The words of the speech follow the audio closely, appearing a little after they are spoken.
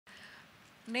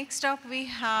Next up, we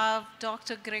have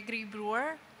Dr. Gregory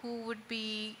Brewer, who would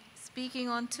be speaking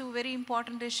on two very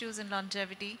important issues in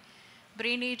longevity,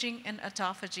 brain aging and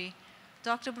autophagy.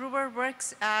 Dr. Brewer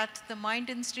works at the Mind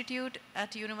Institute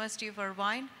at University of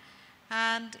Irvine,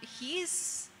 and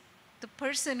he's the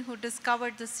person who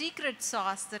discovered the secret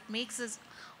sauce that makes us,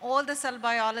 all the cell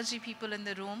biology people in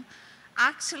the room,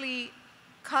 actually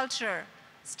culture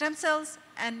stem cells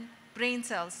and brain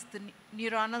cells, the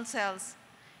neuronal cells,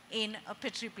 in a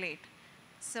Petri plate.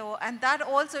 So, and that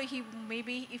also, he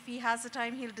maybe if he has the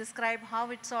time, he'll describe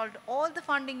how it solved all the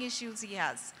funding issues he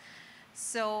has.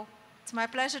 So it's my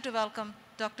pleasure to welcome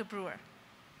Dr. Brewer.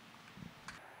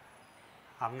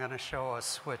 I'm going to show a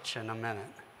switch in a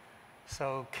minute.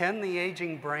 So can the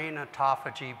aging brain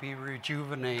autophagy be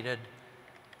rejuvenated?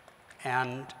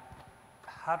 And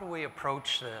how do we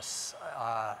approach this?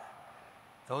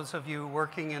 Those of you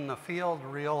working in the field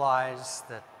realize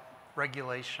that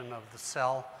regulation of the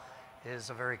cell is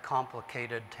a very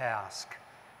complicated task.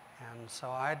 And so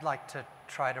I'd like to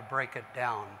try to break it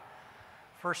down.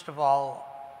 First of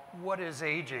all, what is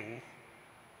aging?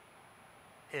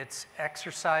 It's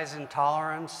exercise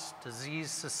intolerance, disease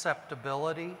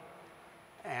susceptibility,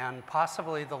 and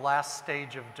possibly the last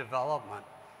stage of development.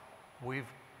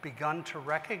 We've begun to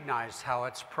recognize how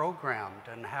it's programmed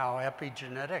and how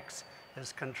epigenetics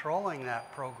is controlling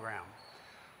that program.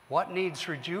 What needs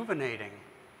rejuvenating?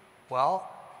 Well,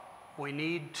 we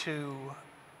need to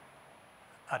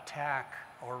attack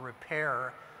or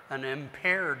repair an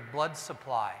impaired blood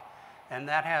supply, and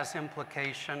that has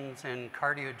implications in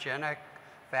cardiogenic,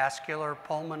 vascular,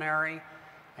 pulmonary,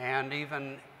 and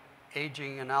even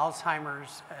aging and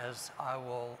Alzheimer's, as I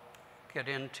will get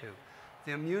into.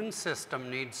 The immune system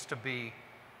needs to be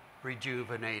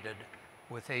rejuvenated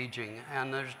with aging,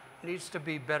 and there needs to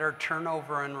be better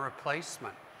turnover and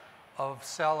replacement of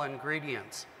cell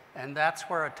ingredients. And that's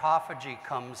where autophagy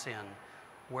comes in,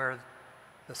 where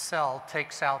the cell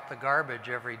takes out the garbage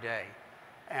every day.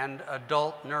 And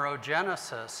adult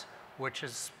neurogenesis, which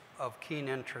is of keen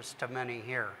interest to many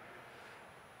here.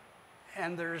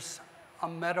 And there's a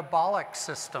metabolic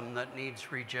system that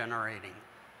needs regenerating.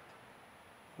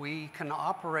 We can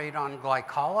operate on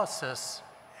glycolysis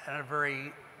at a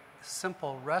very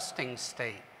simple resting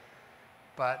state.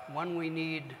 But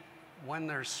when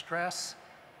there's stress,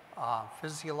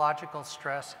 physiological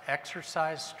stress,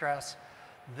 exercise stress,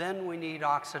 then we need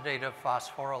oxidative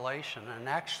phosphorylation. And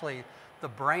actually, the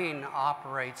brain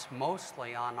operates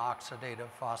mostly on oxidative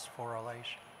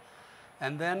phosphorylation.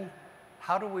 And then,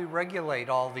 how do we regulate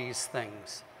all these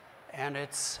things? And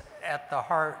it's at the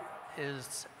heart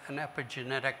is an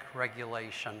epigenetic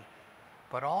regulation,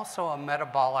 but also a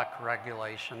metabolic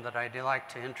regulation that I'd like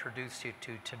to introduce you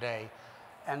to today.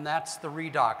 And that's the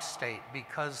redox state,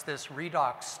 because this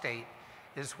redox state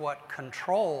is what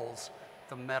controls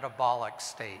the metabolic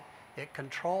state. It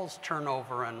controls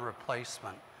turnover and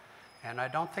replacement. And I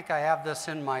don't think I have this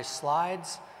in my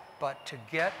slides, but to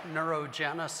get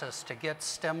neurogenesis, to get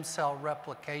stem cell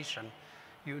replication,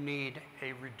 you need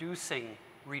a reducing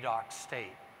redox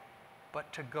state.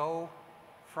 But to go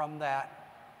from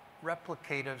that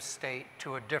replicative state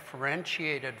to a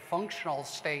differentiated functional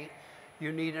state,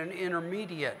 you need an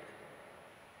intermediate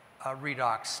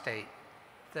redox state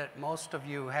that most of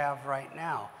you have right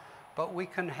now. But we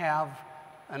can have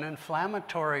an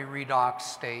inflammatory redox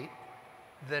state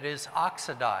that is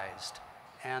oxidized,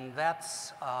 and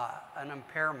that's an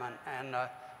impairment and a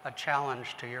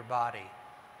challenge to your body.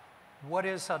 What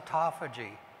is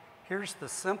autophagy? Here's the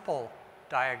simple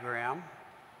diagram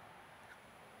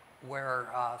where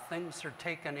things are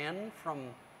taken in from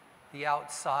the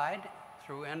outside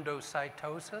through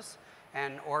endocytosis,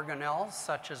 and organelles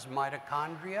such as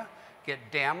mitochondria get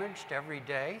damaged every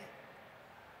day,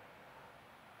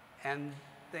 and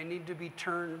they need to be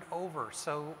turned over.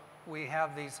 So we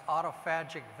have these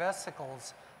autophagic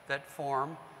vesicles that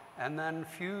form and then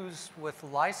fuse with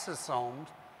lysosomes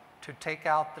to take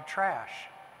out the trash.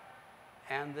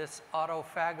 And this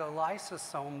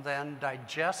autophagolysosome then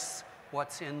digests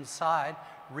what's inside,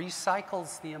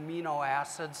 recycles the amino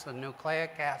acids, the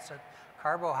nucleic acid,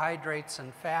 carbohydrates,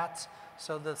 and fats,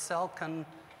 so the cell can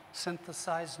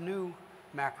synthesize new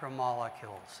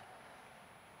macromolecules.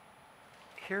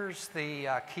 Here's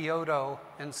the Kyoto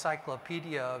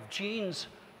Encyclopedia of Genes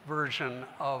version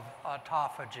of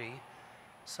autophagy.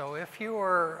 So if you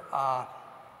were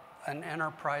an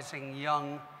enterprising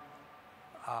young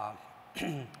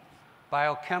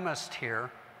biochemist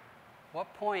here,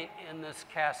 what point in this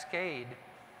cascade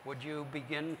would you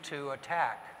begin to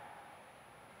attack?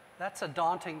 That's a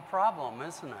daunting problem,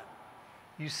 isn't it?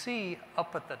 You see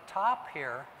up at the top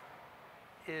here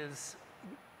is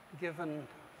given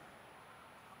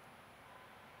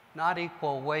not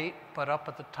equal weight, but up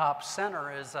at the top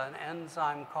center is an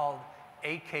enzyme called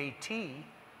AKT,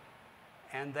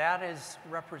 and that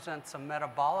represents a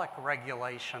metabolic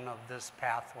regulation of this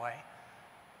pathway.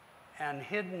 And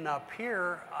hidden up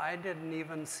here, I didn't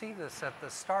even see this at the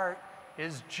start,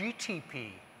 is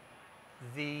GTP,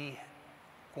 the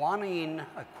guanine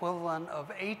equivalent of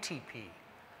ATP.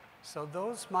 So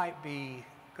those might be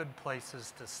good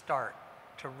places to start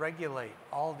to regulate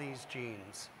all these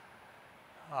genes.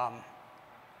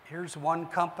 Here's one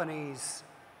company's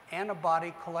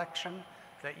antibody collection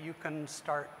that you can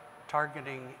start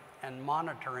targeting and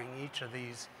monitoring each of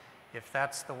these if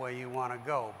that's the way you want to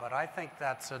go. But I think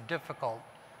that's a difficult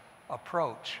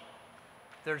approach.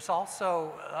 There's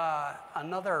also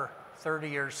another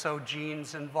 30 or so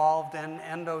genes involved in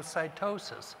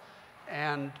endocytosis.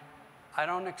 And I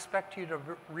don't expect you to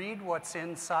read what's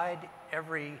inside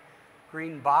every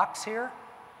green box here,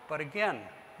 but again,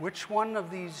 which one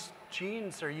of these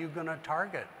genes are you going to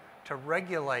target to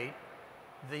regulate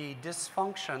the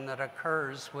dysfunction that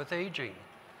occurs with aging?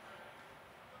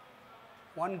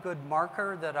 One good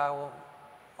marker that I will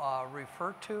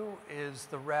refer to is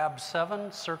the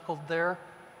RAB7 circled there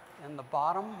in the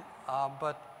bottom,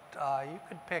 but you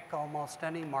could pick almost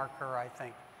any marker, I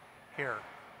think, here.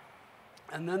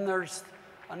 And then there's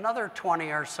another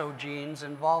 20 or so genes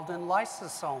involved in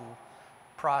lysosome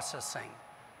processing.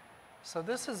 So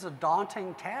this is a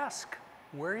daunting task.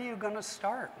 Where are you going to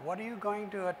start? What are you going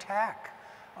to attack?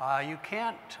 You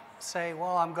can't say,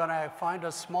 well, I'm going to find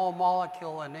a small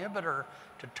molecule inhibitor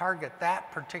to target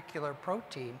that particular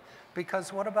protein,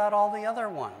 because what about all the other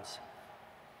ones?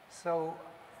 So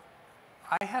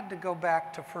I had to go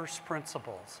back to first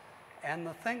principles. And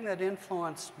the thing that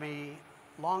influenced me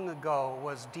long ago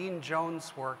was Dean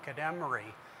Jones' work at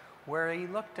Emory, where he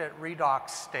looked at redox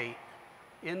state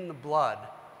in the blood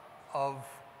of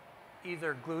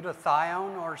either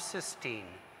glutathione or cysteine.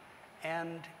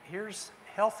 And here's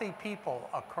healthy people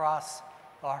across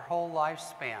our whole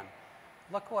lifespan.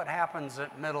 Look what happens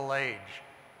at middle age.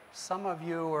 Some of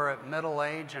you are at middle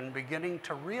age and beginning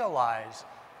to realize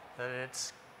that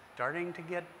it's starting to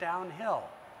get downhill.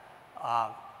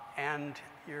 And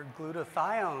your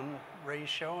glutathione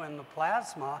ratio in the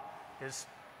plasma is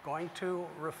going to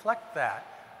reflect that,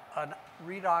 a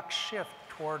redox shift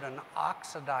toward an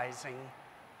oxidizing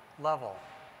level.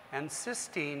 And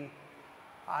cysteine,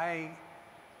 I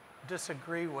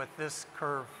disagree with this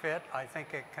curve fit. I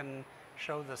think it can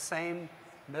show the same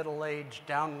middle-age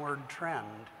downward trend.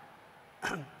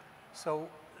 So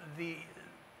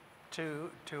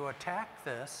to attack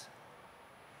this,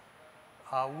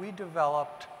 we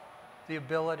developed the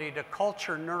ability to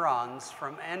culture neurons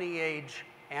from any age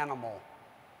animal.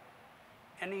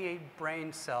 Any age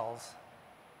brain cells,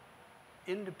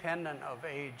 independent of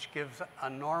age, gives a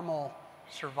normal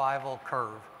survival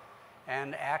curve,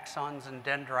 and axons and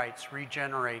dendrites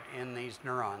regenerate in these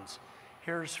neurons.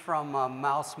 Here's from a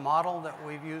mouse model that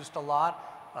we've used a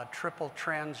lot, a triple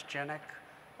transgenic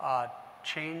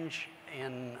change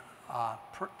in,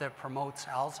 that promotes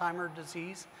Alzheimer's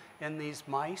disease in these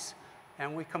mice,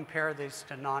 and we compare these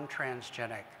to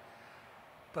non-transgenic.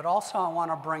 But also I want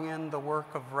to bring in the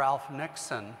work of Ralph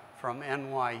Nixon from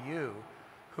NYU,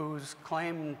 who's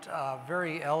claimed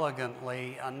very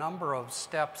elegantly a number of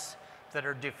steps that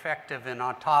are defective in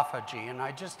autophagy. And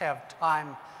I just have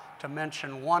time to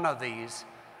mention one of these,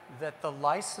 that the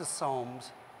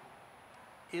lysosomes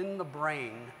in the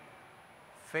brain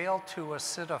fail to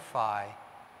acidify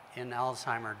in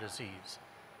Alzheimer's disease.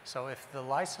 So if the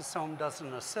lysosome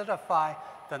doesn't acidify,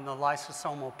 then the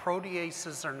lysosomal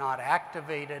proteases are not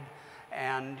activated,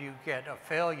 and you get a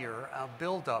failure, a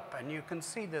buildup. And you can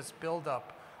see this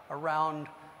buildup around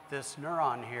this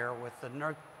neuron here with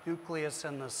the nucleus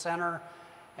in the center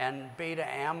and beta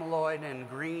amyloid in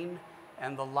green,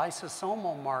 and the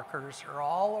lysosomal markers are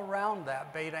all around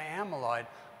that beta amyloid,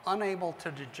 unable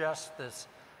to digest this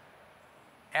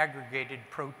aggregated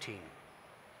protein.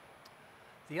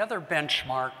 The other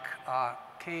benchmark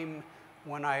came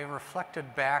when I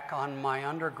reflected back on my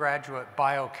undergraduate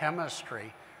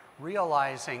biochemistry,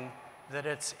 realizing that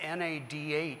it's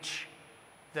NADH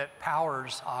that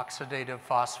powers oxidative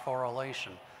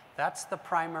phosphorylation. That's the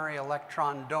primary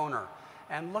electron donor.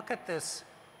 And look at this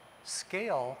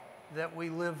scale that we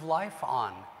live life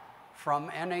on, from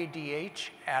NADH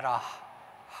at a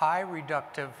high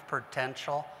reductive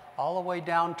potential all the way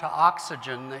down to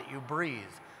oxygen that you breathe.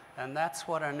 And that's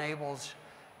what enables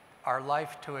our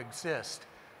life to exist.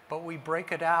 But we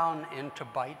break it down into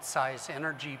bite-sized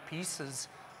energy pieces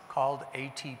called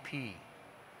ATP.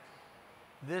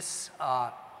 This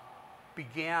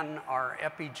began our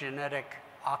epigenetic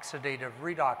oxidative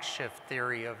redox shift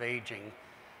theory of aging,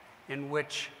 in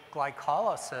which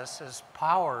glycolysis is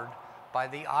powered by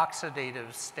the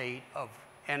oxidative state of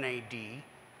NAD,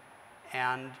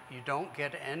 and you don't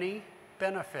get any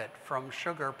benefit from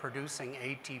sugar producing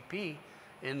ATP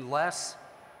unless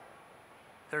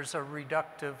there's a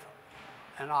reductive,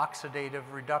 an oxidative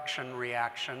reduction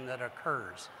reaction that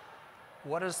occurs.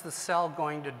 What is the cell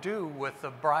going to do with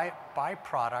the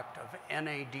byproduct of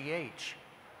NADH?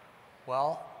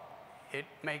 Well, it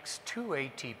makes 2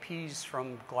 ATPs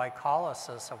from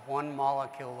glycolysis of 1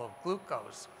 molecule of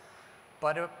glucose.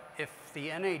 But if the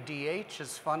NADH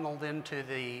is funneled into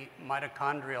the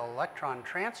mitochondrial electron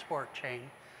transport chain,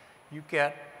 you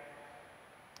get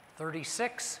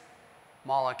 36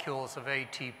 molecules of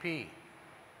ATP.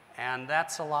 And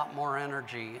that's a lot more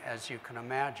energy, as you can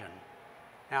imagine.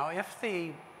 Now, if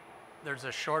there's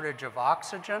a shortage of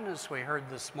oxygen, as we heard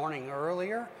this morning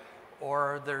earlier,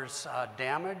 or there's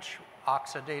damage,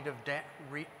 oxidative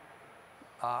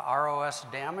ROS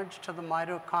damage to the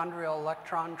mitochondrial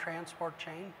electron transport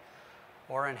chain,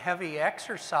 or in heavy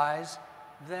exercise,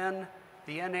 then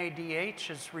the NADH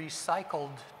is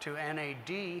recycled to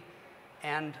NAD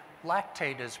and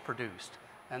lactate is produced.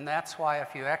 And that's why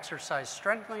if you exercise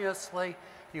strenuously,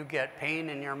 you get pain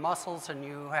in your muscles and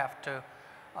you have to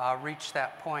reach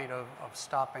that point of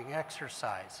stopping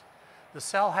exercise. The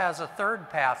cell has a third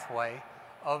pathway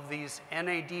of these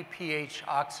NADPH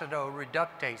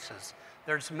oxidoreductases.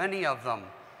 There's many of them.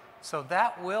 So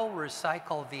that will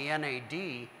recycle the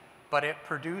NAD, but it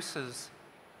produces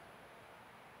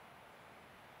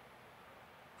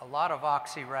a lot of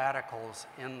oxyradicals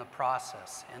in the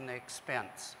process, in the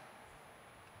expense.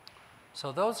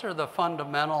 So those are the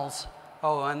fundamentals.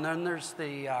 Oh, and then there's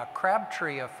the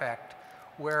Crabtree effect,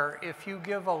 where if you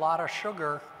give a lot of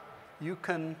sugar, you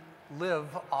can live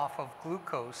off of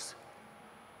glucose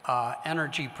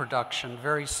energy production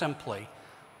very simply.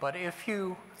 But if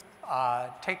you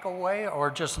take away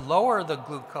or just lower the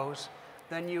glucose,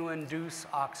 then you induce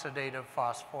oxidative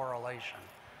phosphorylation.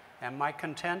 And my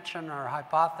contention or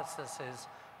hypothesis is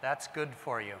that's good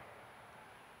for you.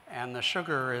 And the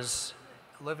sugar is,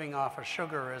 living off of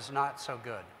sugar is not so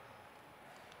good.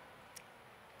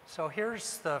 So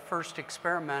here's the first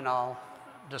experiment I'll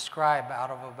describe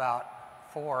out of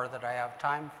about 4 that I have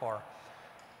time for,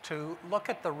 to look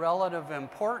at the relative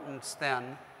importance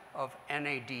then of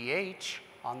NADH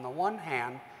on the one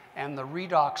hand and the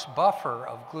redox buffer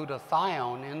of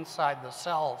glutathione inside the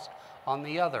cells on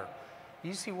the other.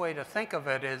 Easy way to think of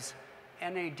it is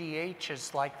NADH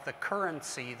is like the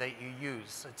currency that you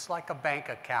use. It's like a bank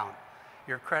account,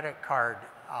 your credit card,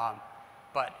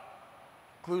 but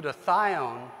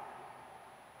glutathione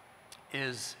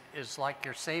is like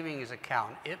your savings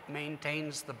account. It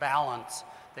maintains the balance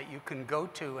that you can go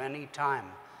to any time.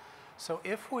 So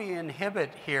if we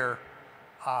inhibit here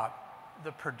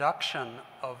the production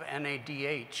of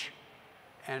NADH,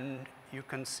 and you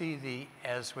can see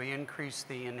as we increase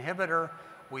the inhibitor,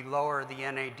 we lower the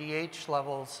NADH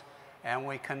levels, and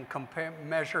we can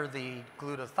measure the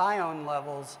glutathione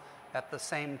levels at the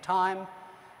same time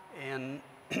in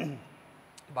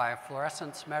by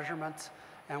fluorescence measurements,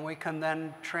 and we can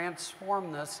then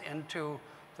transform this into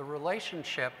the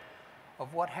relationship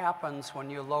of what happens when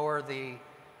you lower the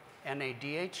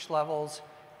NADH levels.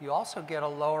 You also get a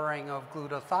lowering of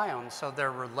glutathione, so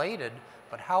they're related,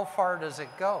 but how far does it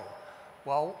go?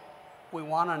 Well, we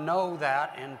want to know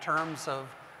that in terms of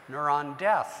neuron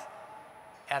death.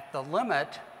 At the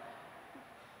limit,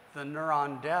 the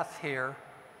neuron death here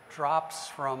drops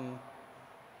from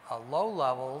low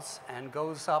levels and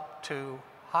goes up to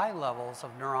high levels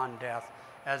of neuron death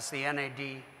as the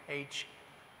NADH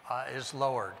is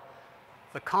lowered.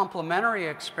 The complementary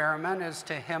experiment is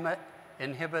to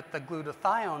inhibit the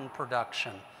glutathione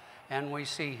production. And we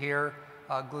see here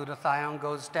glutathione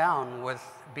goes down with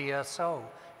BSO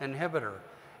inhibitor.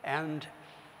 And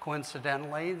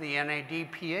coincidentally, the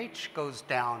NADPH goes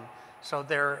down. So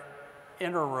they're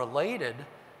interrelated,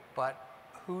 but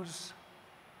who's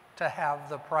to have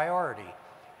the priority?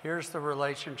 Here's the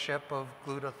relationship of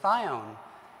glutathione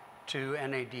to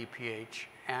NADPH.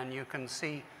 And you can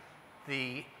see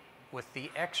with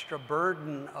the extra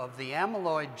burden of the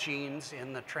amyloid genes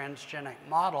in the transgenic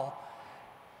model,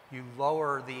 you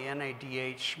lower the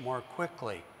NADH more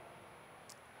quickly.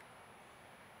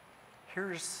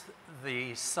 Here's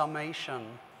the summation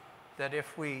that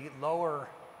if we lower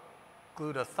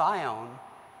glutathione,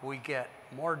 we get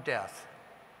more death.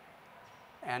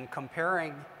 And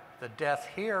comparing the death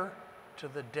here to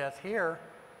the death here,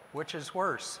 which is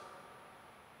worse?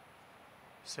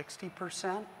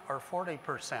 60% or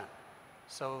 40%?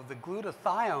 So the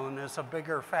glutathione is a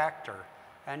bigger factor.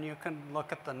 And you can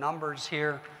look at the numbers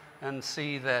here and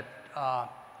see that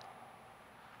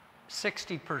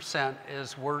 60%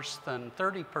 is worse than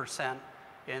 30%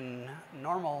 in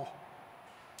normal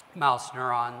mouse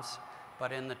neurons,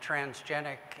 but in the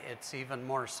transgenic, it's even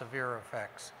more severe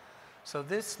effects. So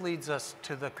this leads us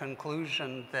to the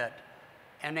conclusion that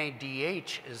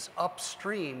NADH is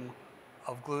upstream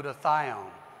of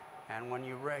glutathione. And when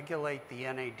you regulate the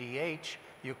NADH,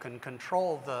 you can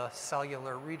control the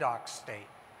cellular redox state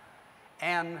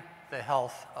and the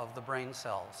health of the brain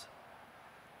cells.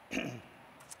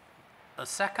 The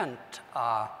second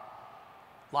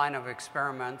line of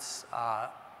experiments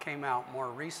came out more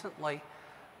recently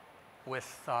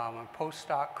with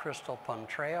postdoc Crystal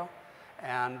Pontreo,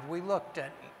 and we looked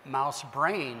at mouse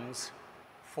brains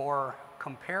for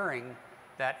comparing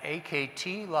that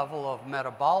AKT level of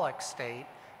metabolic state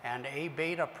and A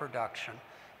beta production,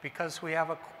 because we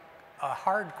have a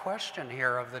hard question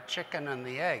here of the chicken and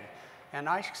the egg. And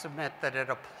I submit that it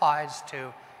applies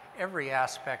to every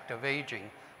aspect of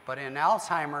aging. But in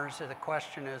Alzheimer's, the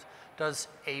question is, does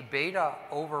A beta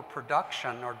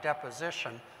overproduction or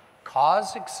deposition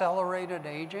cause accelerated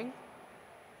aging?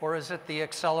 Or is it the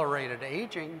accelerated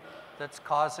aging that's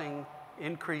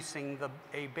increasing the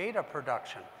A beta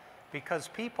production? Because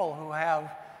people who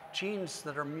have genes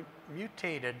that are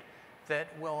mutated that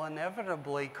will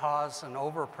inevitably cause an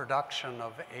overproduction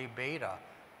of A beta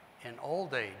in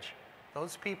old age,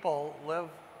 those people live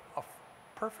a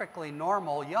perfectly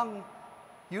normal, young,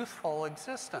 youthful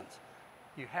existence.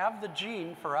 You have the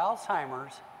gene for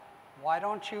Alzheimer's, why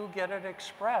don't you get it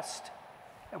expressed?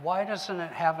 Why doesn't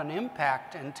it have an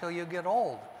impact until you get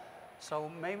old?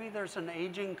 So maybe there's an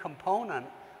aging component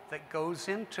that goes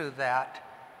into that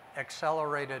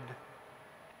accelerated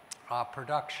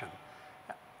production.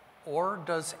 Or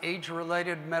does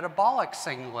age-related metabolic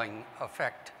signaling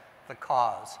affect the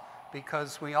cause?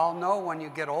 Because we all know when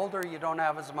you get older, you don't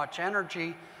have as much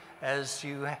energy as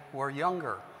you were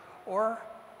younger. Or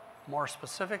more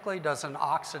specifically, does an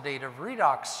oxidative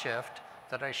redox shift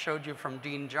that I showed you from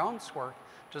Dean Jones' work,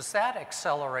 does that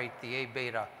accelerate the A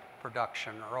beta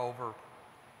production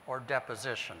or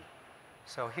deposition?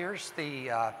 So here's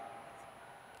the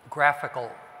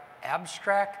graphical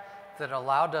abstract that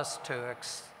allowed us to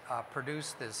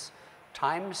produce this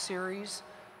time series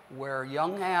where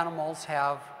young animals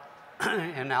have,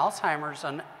 in Alzheimer's,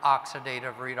 an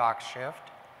oxidative redox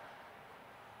shift.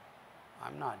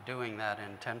 I'm not doing that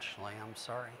intentionally, I'm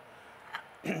sorry.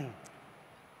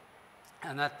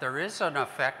 And that there is an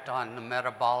effect on the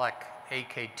metabolic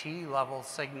AKT level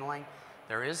signaling.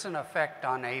 There is an effect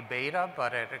on A beta,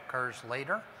 but it occurs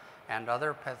later, and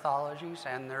other pathologies.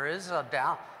 And there is a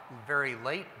very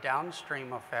late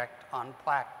downstream effect on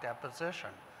plaque deposition.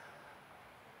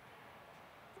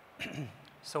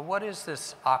 So what is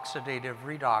this oxidative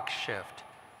redox shift?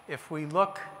 If we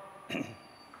look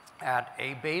at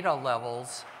A beta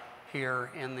levels here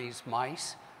in these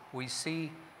mice, we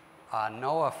see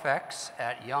no effects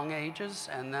at young ages,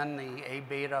 and then the A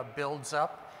beta builds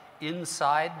up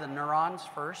inside the neurons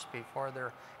first before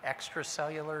their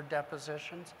extracellular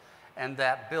depositions, and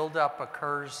that buildup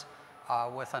occurs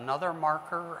with another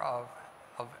marker of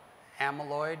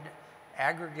amyloid,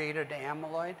 aggregated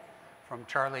amyloid, from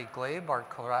Charlie Glabe, our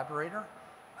collaborator.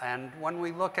 And when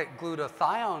we look at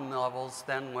glutathione levels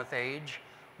then with age,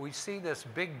 we see this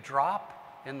big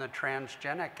drop in the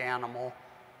transgenic animal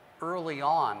early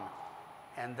on,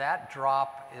 and that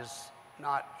drop is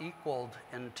not equaled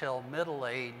until middle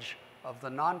age of the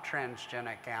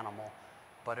non-transgenic animal,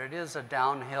 but it is a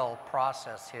downhill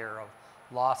process here of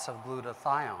loss of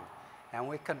glutathione. And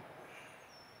we can,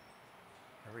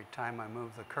 every time I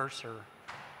move the cursor,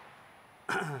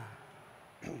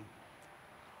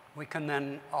 we can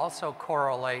then also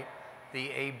correlate the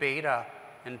A beta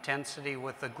intensity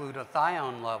with the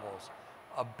glutathione levels.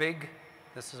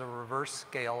 This is a reverse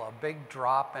scale, a big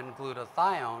drop in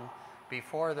glutathione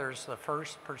before there's the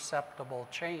first perceptible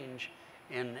change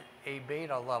in A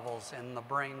beta levels in the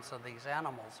brains of these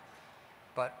animals.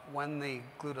 But when the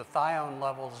glutathione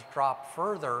levels drop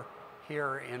further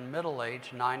here in middle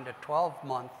age, 9 to 12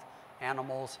 month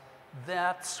animals,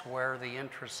 that's where the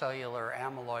intracellular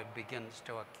amyloid begins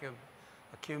to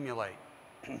accumulate.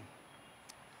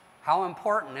 How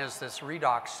important is this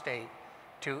redox state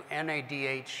to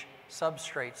NADH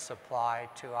substrate supply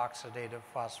to oxidative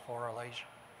phosphorylation?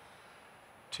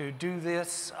 To do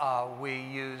this, we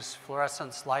use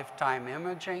fluorescence lifetime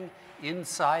imaging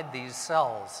inside these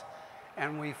cells.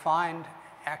 And we find,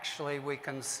 actually, we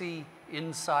can see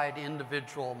inside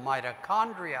individual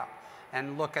mitochondria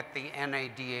and look at the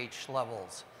NADH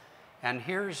levels. And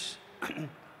here's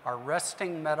our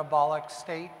resting metabolic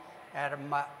state at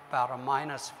about a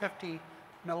minus 50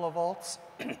 millivolts.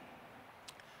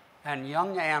 And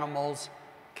young animals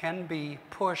can be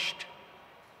pushed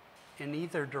in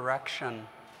either direction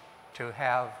to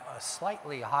have a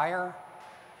slightly higher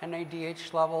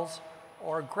NADH levels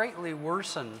or greatly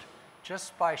worsened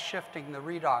just by shifting the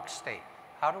redox state.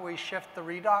 How do we shift the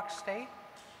redox state?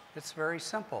 It's very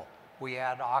simple. We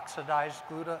add oxidized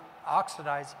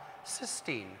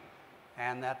cysteine,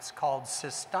 and that's called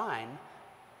cysteine,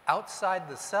 outside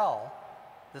the cell.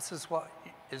 This is what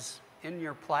is in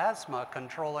your plasma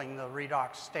controlling the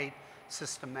redox state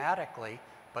systematically,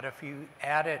 but if you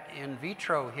add it in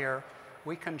vitro here,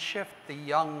 we can shift the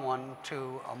young one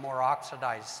to a more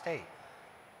oxidized state.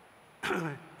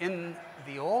 In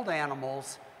the old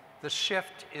animals, the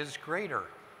shift is greater,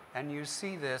 and you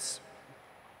see this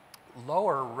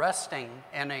lower resting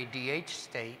NADH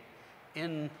state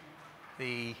in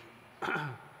the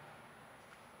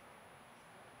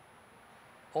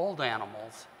old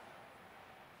animals,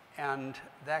 and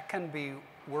that can be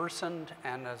worsened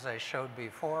and, as I showed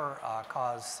before,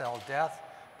 cause cell death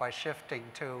by shifting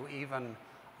to even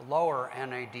lower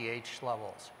NADH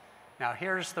levels. Now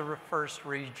here's the first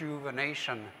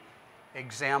rejuvenation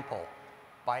example.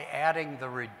 By adding the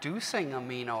reducing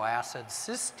amino acid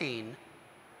cysteine,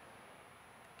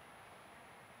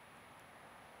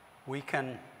 we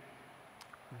can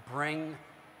bring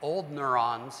old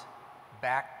neurons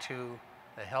back to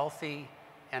the healthy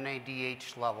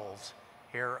NADH levels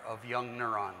here of young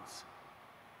neurons.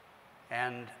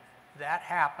 And that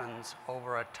happens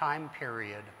over a time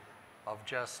period of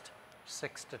just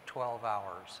 6 to 12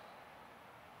 hours.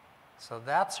 So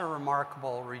that's a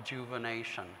remarkable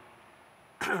rejuvenation.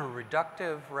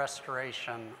 Reductive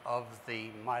restoration of the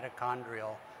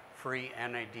mitochondrial free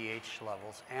NADH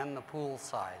levels and the pool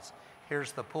size.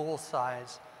 Here's the pool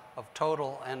size of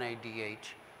total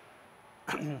NADH.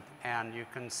 And you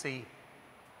can see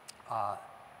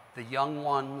the young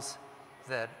ones,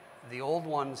 that the old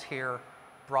ones here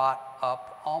brought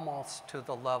up almost to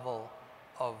the level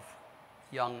of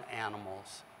young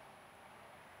animals.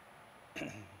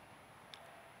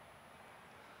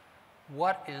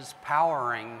 What is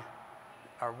powering,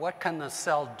 or what can the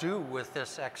cell do with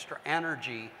this extra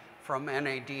energy from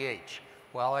NADH?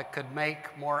 Well, it could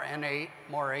make more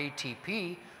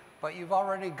ATP, but you've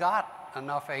already got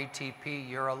enough ATP,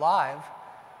 you're alive.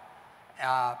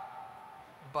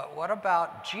 But what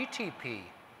about GTP?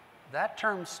 That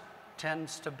term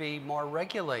tends to be more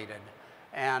regulated.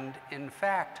 And in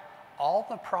fact, all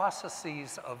the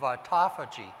processes of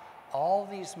autophagy, all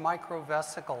these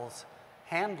microvesicles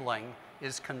handling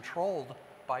is controlled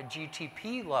by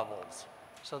GTP levels.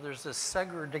 So there's this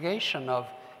segregation of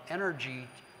energy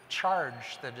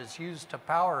charge that is used to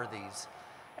power these.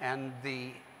 And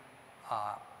the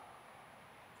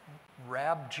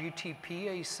RAB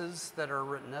GTPases that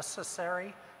are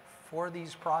necessary for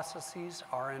these processes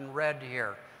are in red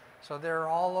here. So they're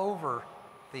all over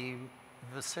the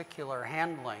vesicular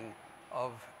handling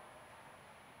of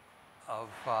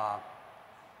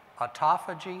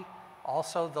autophagy,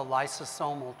 also the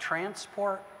lysosomal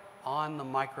transport on the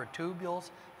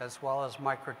microtubules, as well as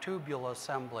microtubule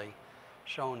assembly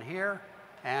shown here.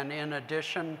 And in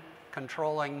addition,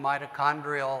 controlling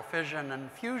mitochondrial fission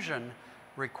and fusion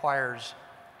requires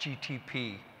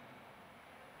GTP.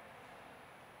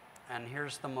 And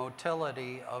here's the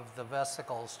motility of the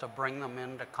vesicles to bring them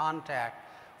into contact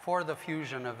for the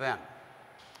fusion event.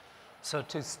 So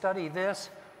to study this,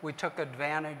 we took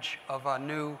advantage of a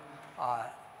new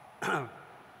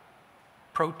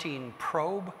protein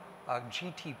probe, a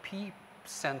GTP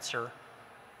sensor,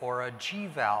 or a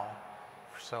GVAL.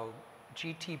 So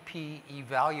GTP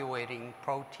evaluating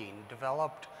protein,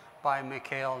 developed by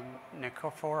Mikhail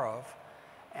Nikiforov.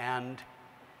 And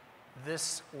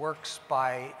this works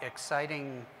by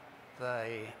exciting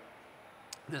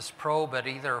this probe at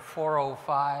either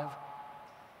 405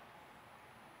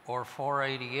 or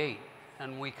 488.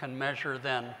 And we can measure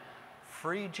then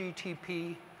free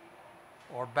GTP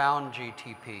or bound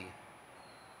GTP.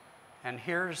 And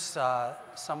here's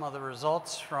some of the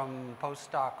results from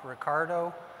postdoc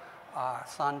Ricardo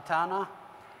Santana,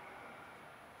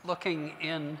 looking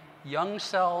in young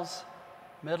cells,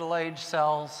 middle-aged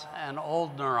cells, and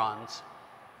old neurons.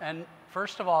 And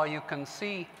first of all, you can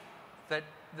see that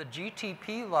the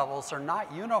GTP levels are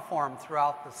not uniform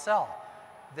throughout the cell.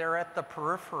 They're at the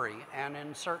periphery and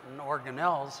in certain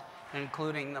organelles,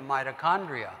 including the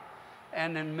mitochondria.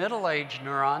 And in middle-aged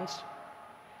neurons,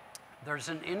 there's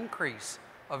an increase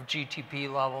of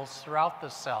GTP levels throughout the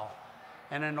cell.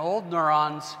 And in old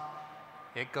neurons,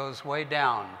 it goes way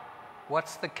down.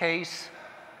 What's the case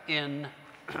in,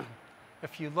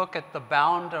 if you look at the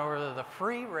bound or the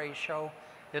free ratio,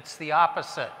 it's the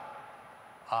opposite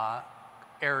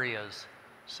areas.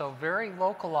 So very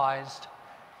localized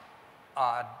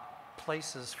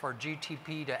places for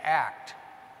GTP to act.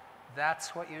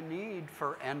 That's what you need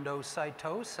for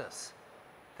endocytosis.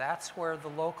 That's where the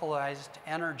localized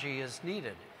energy is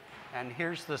needed. And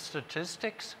here's the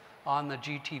statistics on the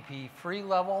GTP free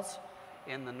levels.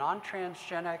 In the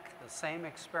non-transgenic, the same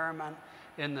experiment.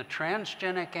 In the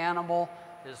transgenic animal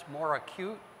is more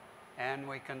acute, and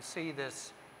we can see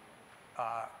this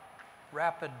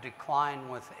rapid decline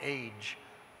with age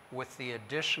with the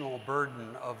additional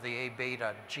burden of the A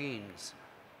beta genes.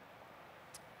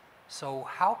 So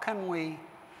how can we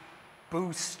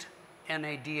boost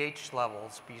NADH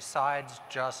levels besides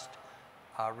just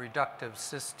reductive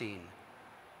cysteine?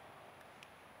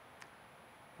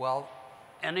 Well,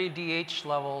 NADH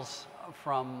levels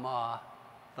from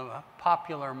the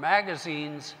popular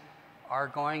magazines are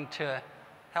going to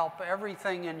help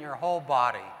everything in your whole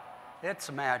body.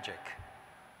 It's magic,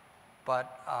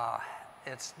 but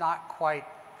it's not quite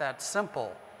that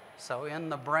simple. So in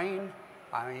the brain,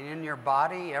 I mean in your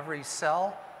body, every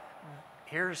cell,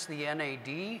 here's the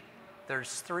NAD.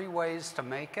 There's 3 ways to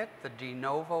make it: the de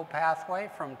novo pathway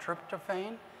from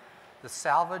tryptophan, the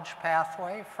salvage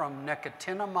pathway from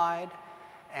nicotinamide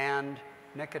and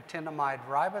nicotinamide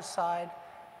riboside,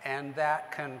 and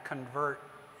that can convert,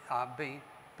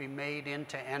 be made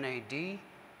into NAD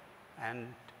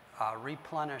and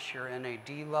replenish your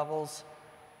NAD levels.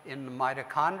 In the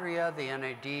mitochondria, the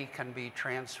NAD can be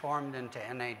transformed into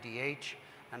NADH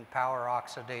and power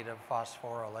oxidative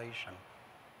phosphorylation.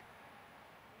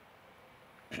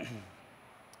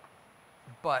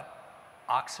 But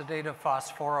oxidative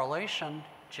phosphorylation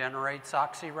generates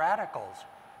oxyradicals.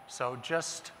 So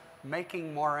just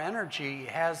making more energy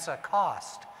has a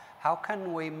cost. How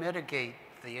can we mitigate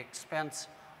the expense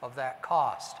of that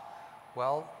cost?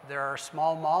 Well, there are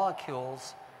small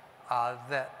molecules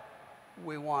that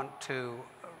we want to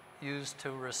use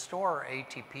to restore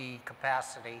ATP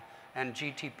capacity and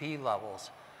GTP levels.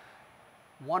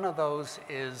 One of those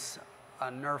is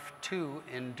a NRF2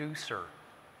 inducer.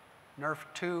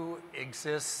 NRF2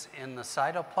 exists in the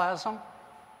cytoplasm,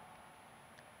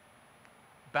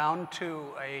 bound to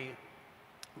a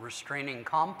restraining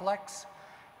complex,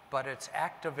 but it's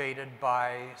activated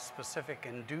by specific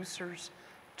inducers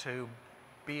to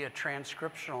be a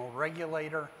transcriptional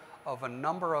regulator of a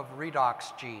number of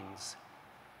redox genes.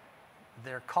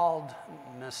 They're called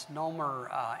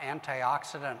misnomer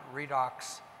antioxidant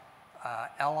redox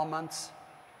elements,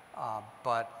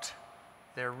 but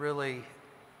they're really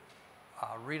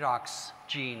redox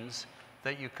genes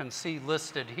that you can see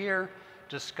listed here,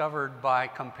 discovered by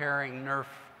comparing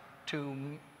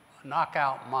NRF2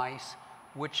 knockout mice,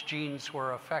 which genes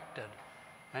were affected.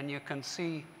 And you can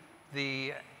see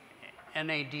the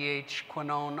NADH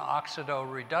quinone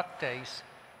oxidoreductase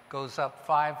goes up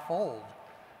 5-fold.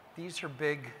 These are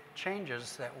big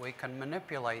changes that we can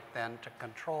manipulate then to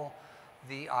control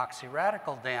the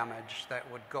oxyradical damage that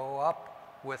would go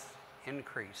up with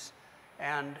increase.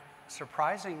 And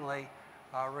surprisingly,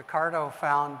 Ricardo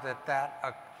found that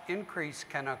that increase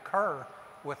can occur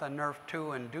with a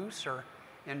NRF2 inducer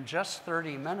in just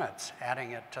 30 minutes,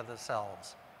 adding it to the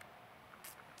cells.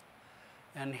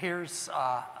 And here's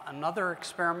another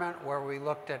experiment where we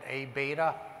looked at A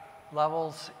beta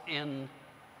levels in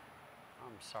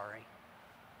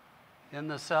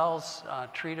the cells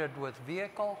treated with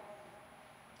vehicle.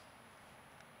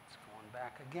 It's going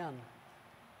back again.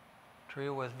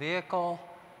 Treated with vehicle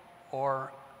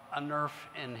or a NRF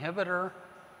inhibitor,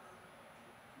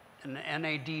 an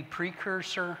NAD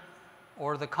precursor,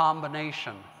 or the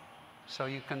combination. So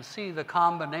you can see the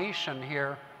combination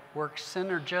here works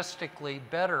synergistically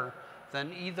better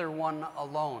than either one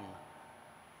alone.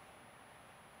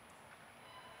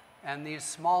 And these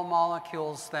small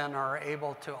molecules then are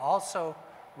able to also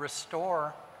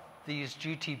restore these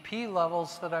GTP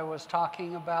levels that I was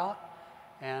talking about.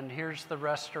 And here's the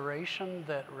restoration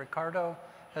that Ricardo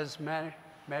has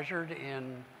measured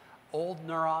in old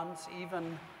neurons,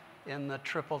 even in the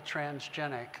triple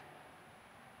transgenic.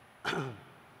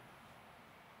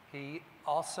 He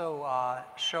also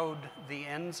showed the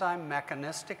enzyme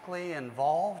mechanistically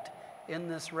involved in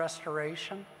this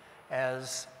restoration,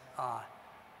 as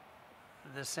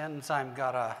this enzyme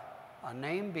got a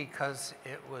name because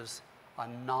it was a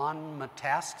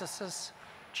non-metastasis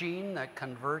gene that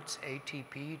converts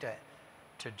ATP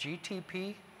to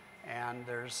GTP, and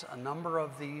there's a number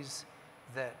of these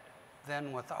that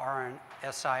then with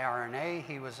siRNA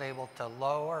he was able to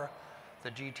lower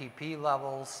the GTP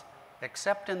levels,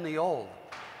 except in the old.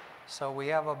 So we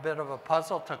have a bit of a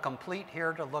puzzle to complete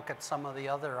here to look at some of the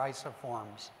other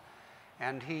isoforms.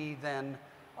 And he then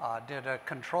did a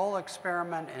control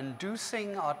experiment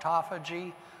inducing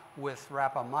autophagy with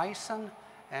rapamycin,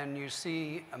 and you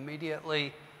see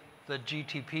immediately the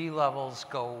GTP levels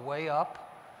go way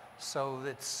up. So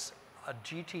it's a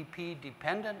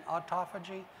GTP-dependent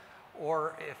autophagy,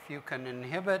 or if you can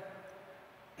inhibit,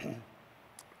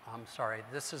 I'm sorry,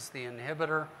 this is the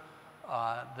inhibitor,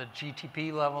 the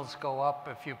GTP levels go up.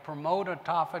 If you promote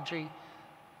autophagy,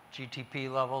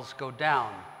 GTP levels go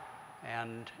down.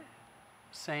 And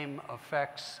same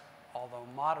effects, although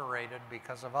moderated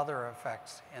because of other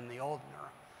effects in the old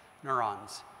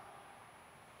neurons.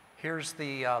 Here's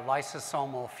the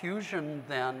lysosomal fusion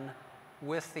then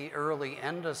with the early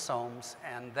endosomes,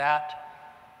 and that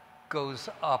goes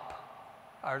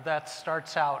up, or that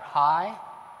starts out high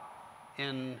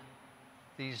in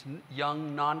these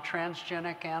young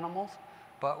non-transgenic animals,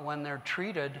 but when they're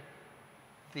treated,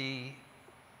 the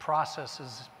process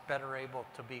is better able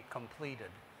to be completed.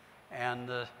 And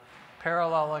the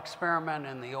parallel experiment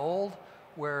in the old,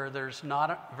 where there's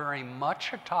not very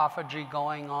much autophagy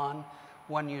going on,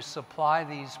 when you supply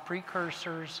these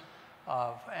precursors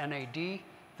of NAD,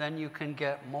 then you can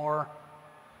get more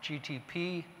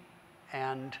GTP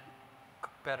and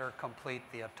better complete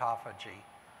the autophagy.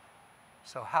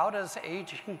 So how does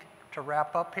aging, to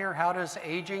wrap up here, how does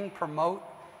aging promote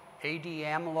AD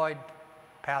amyloid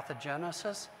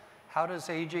pathogenesis? How does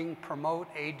aging promote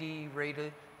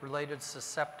AD-related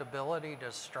susceptibility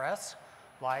to stress,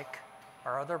 like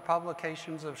our other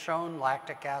publications have shown,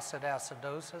 lactic acid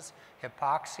acidosis,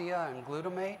 hypoxia, and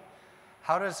glutamate?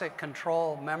 How does it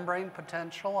control membrane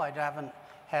potential? I haven't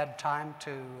had time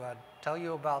to tell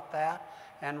you about that.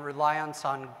 And reliance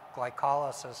on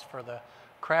glycolysis for the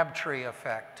Crabtree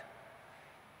effect.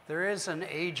 There is an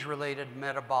age-related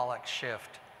metabolic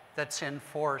shift that's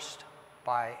enforced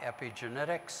by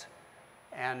epigenetics.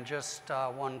 And just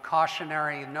one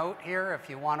cautionary note here, if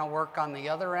you want to work on the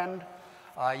other end,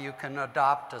 you can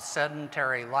adopt a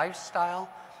sedentary lifestyle.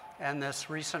 And this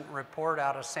recent report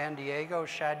out of San Diego,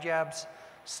 Shadyab's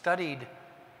studied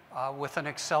with an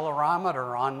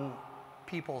accelerometer on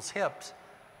people's hips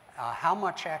how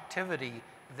much activity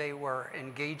they were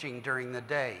engaging during the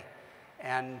day.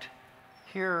 And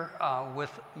here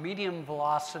with medium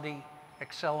velocity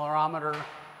accelerometer,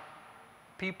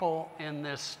 people in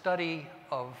this study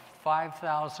of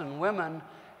 5,000 women,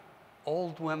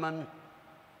 old women,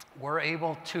 were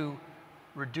able to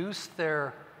reduce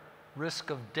their risk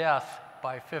of death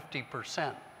by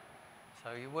 50%.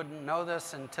 So you wouldn't know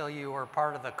this until you were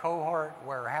part of the cohort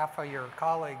where half of your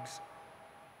colleagues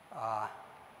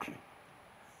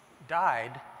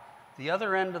died. The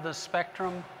other end of the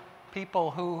spectrum,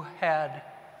 people who had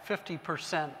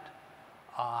 50%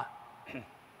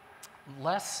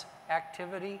 less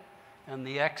activity, and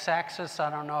the x-axis, I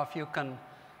don't know if you can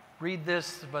read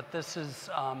this, but this is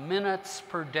minutes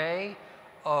per day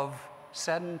of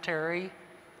sedentary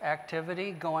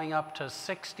activity going up to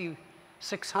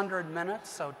 600 minutes,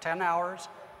 so 10 hours,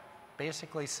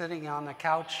 basically sitting on the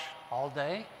couch all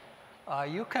day.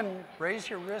 You can raise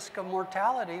your risk of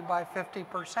mortality by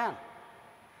 50%.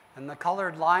 And the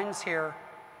colored lines here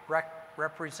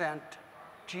represent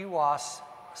GWAS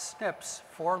SNPs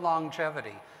for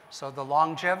longevity. So the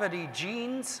longevity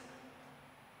genes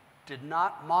did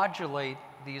not modulate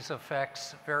these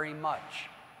effects very much.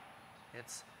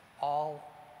 It's all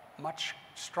much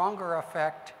stronger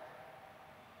effect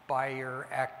by your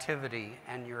activity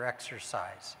and your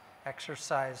exercise.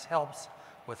 Exercise helps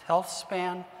with health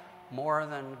span more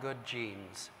than good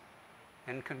genes.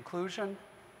 In conclusion,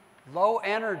 low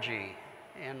energy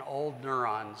in old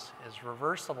neurons is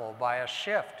reversible by a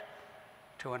shift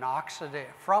to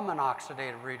from an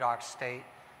oxidative redox state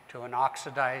to an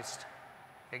oxidized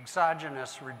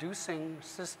exogenous reducing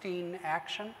cysteine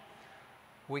action.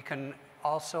 We can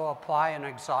also apply an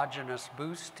exogenous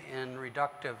boost in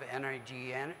reductive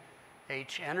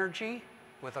NADH energy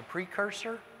with a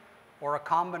precursor, or a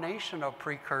combination of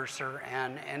precursor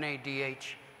and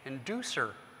NADH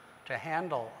inducer to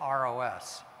handle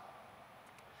ROS.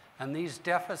 And these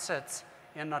deficits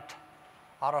in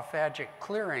autophagic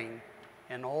clearing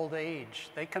in old age,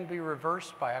 they can be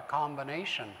reversed by a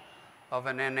combination of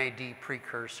an NAD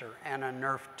precursor and a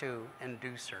NRF2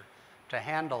 inducer to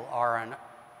handle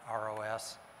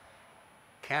ROS.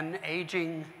 Can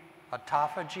aging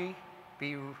autophagy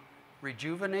be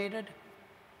rejuvenated?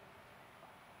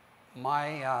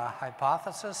 My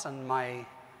hypothesis and my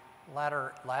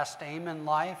last aim in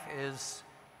life is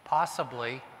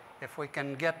possibly, if we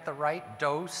can get the right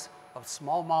dose of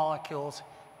small molecules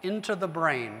into the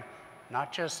brain,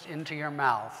 not just into your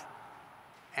mouth,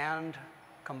 and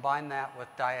combine that with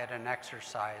diet and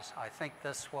exercise. I think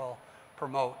this will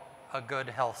promote a good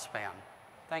health span.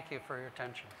 Thank you for your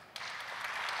attention.